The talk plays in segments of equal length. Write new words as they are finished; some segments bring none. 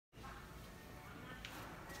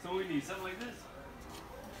So we need something like this.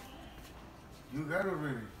 You got it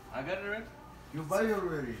already. I got it already? You buy it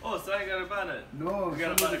already. Oh, so I gotta buy that. No, we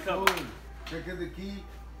gotta buy the cover. Check the key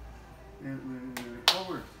and the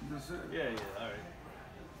cover. That's it. Yeah, alright.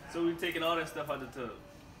 So we taking all that stuff out the tub.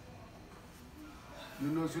 You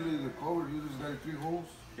know, actually the cover, you just got 3 holes.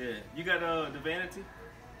 Yeah. You got the vanity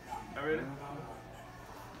already?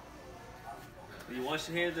 Do you wash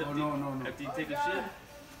your hands after, no. after you take a shit?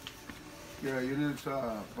 Yeah, you need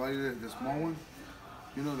to buy the small one.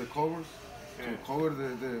 You know, the covers. Yeah. To cover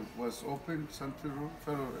the was open, something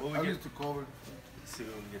wrong. I used to cover. Let's see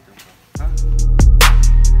where we get them from. Huh?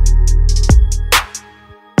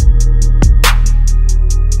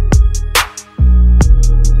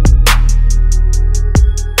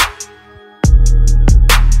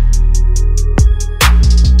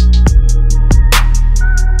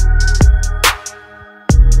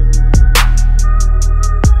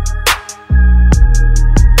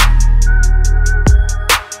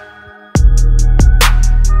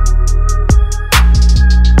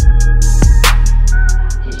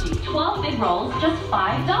 Rolls just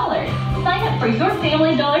 $5. Sign up for your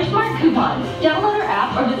Family Dollar Smart Coupons. Download our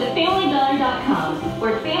app or visit FamilyDollar.com,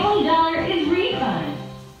 where Family Dollar is refund.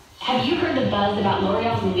 Have you heard the buzz about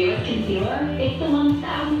L'Oreal's newest concealer? It's the one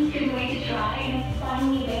thousands couldn't wait to try, and it's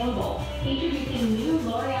finally available. Introducing new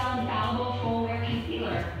L'Oreal Infallible Full Wear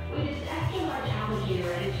Concealer. With its extra large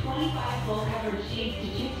applicator and 25 full coverage shades to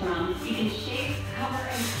choose from, you can shape, cover,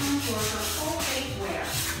 and contour for full face wear.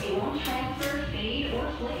 It won't transfer, fade, or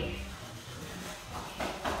flake.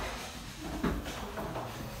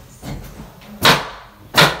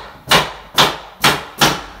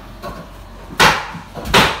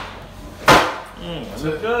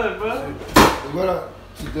 Look good, bro.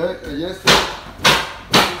 Today, yesterday,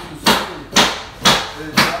 they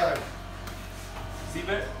died. See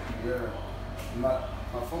that? Yeah.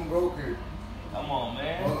 My phone broke here. Come on,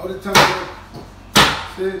 man. All the time,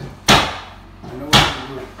 see, you know what to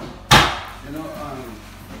do. You know,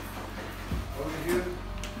 over here,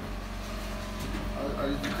 I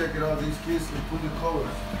used to take it out these keys and put the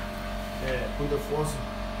covers. Yeah. Put the faucet.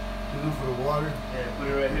 You know, for the water. Yeah, put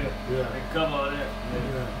it right here. Yeah. And cover all that.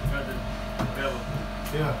 Yeah. Try to whatever.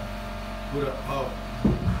 Yeah. Put it out.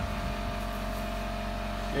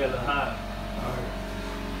 Yeah, the high. Alright.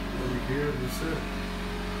 Over here, that's it.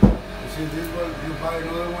 You see this one, you buy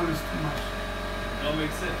another one, it's too much. Don't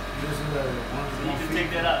make sense. This is the one. So you can take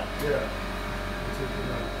that out. Yeah. Take it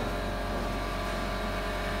out.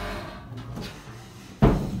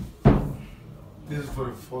 This is for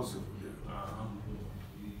the faucet.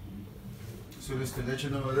 So this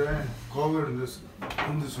connection over there, cover and this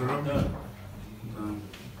on the ceramic.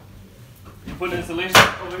 You put the insulation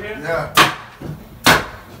over here? Yeah.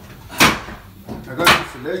 I got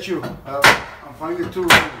insulation. I'm finding 2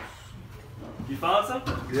 rooms. You found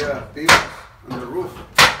something? Yeah, papers on the roof.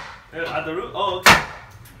 Yeah, at the roof? Oh, okay.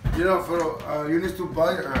 You know, for you need to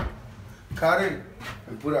buy cut it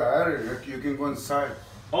and put an area. You can go inside.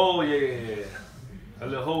 Oh yeah. A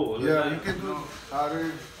little hole. Yeah, you can do cut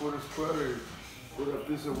it, put a square. Put a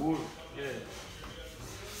piece of wood. Yeah.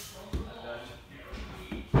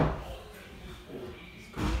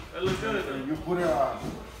 That looks good. And you put a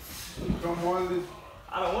come one.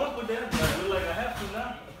 I don't want to put that, but it look like I have to now.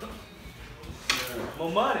 Yeah.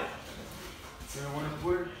 More money. You don't want to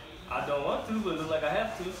put it? I don't want to, but it look like I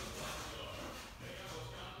have to.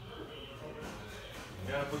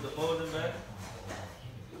 Gotta put the folding back.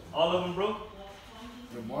 All of them broke?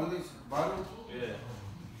 The mollies, bottom? Yeah.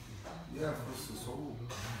 Yeah, for the soul.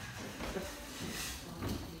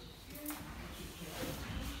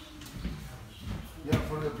 Yeah,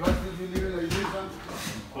 for the plastic you leave it like this, huh?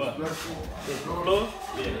 What? Plastic, the floor. Floor?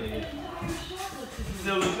 Yeah.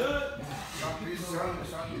 Still look good? Some piece,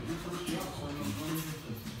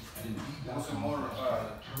 some more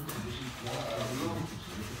blue.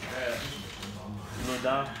 Yeah. You go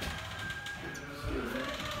down?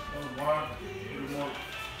 More.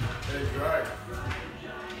 It's dry.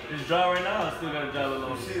 It's dry right now, I still gotta dry a little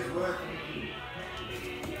longer. See, it's wet.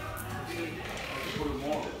 Put it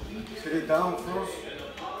more. Sit it down first.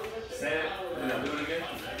 Set it, and then do it again?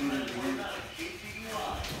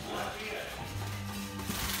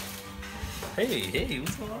 Hey,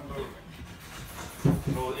 what's going on?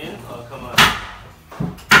 Go in or come out?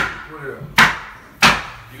 Put it.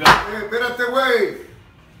 You got Hey, espérate, güey.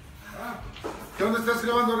 ¿Qué dónde estás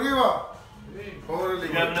grabando arriba? Órale,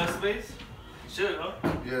 You have enough space? You should, huh?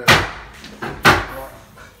 Yeah.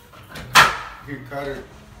 You can cut it.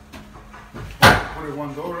 Put it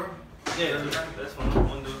one door, huh? Yeah, that's one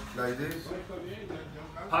door. Like this.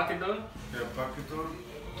 Pocket door? Yeah, pocket door.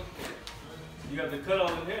 You got the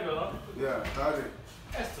cutoff in here though, huh? Yeah, got it.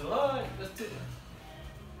 That's too hard. That's too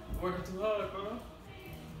working too hard, bro.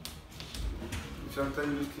 Sometimes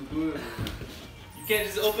you need to do it. You can't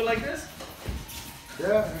just open like this?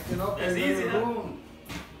 Yeah, you can open. That's You easy, got a huh? room.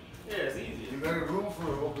 Yeah, it's easy. You got a room for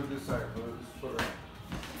open this side, but it's for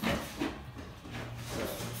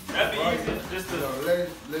That'd be easy. Just to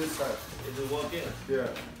left side. just walk in. Yeah.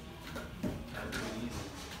 That'd be easy.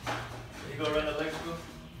 You gonna run the electrical?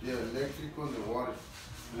 Yeah, electrical, the water,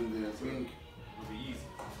 and the sink. It'll be easy.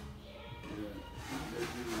 Yeah,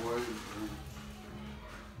 electrical, water.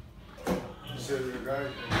 So the guy.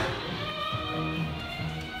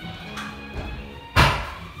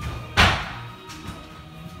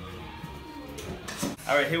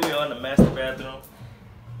 All right, here we are in the master bathroom.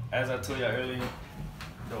 As I told you earlier,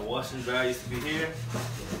 the wash and dry used to be here.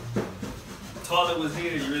 Toilet was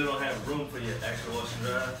here. You really don't have room for your actual wash and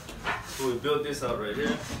dry. So we built this out right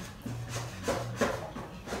here.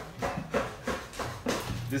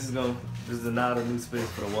 This is now the new space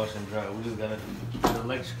for the wash and dry. We just gotta put the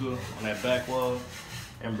electrical on that back wall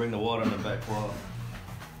and bring the water on the back wall,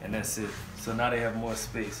 and that's it. So now they have more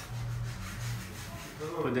space.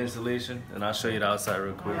 Put the insulation, and I'll show you the outside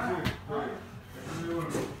real quick.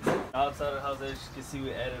 Outside of the house, as you can see,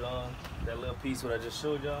 we added on that little piece what I just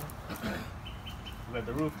showed y'all. We got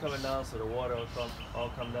the roof coming down, so the water will all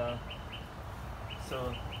come down.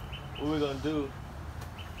 So what we're gonna do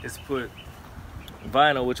is put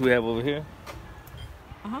vinyl, which we have over here.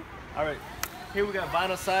 All right, here we got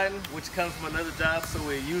vinyl siding, which comes from another job, so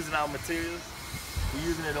we're using our materials. We're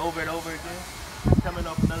using it over and over again. It's coming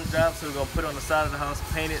off another job, so we're gonna put it on the side of the house,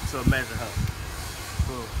 paint it to a measure house.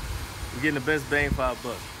 So we're getting the best bang for our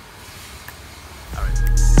buck. All right.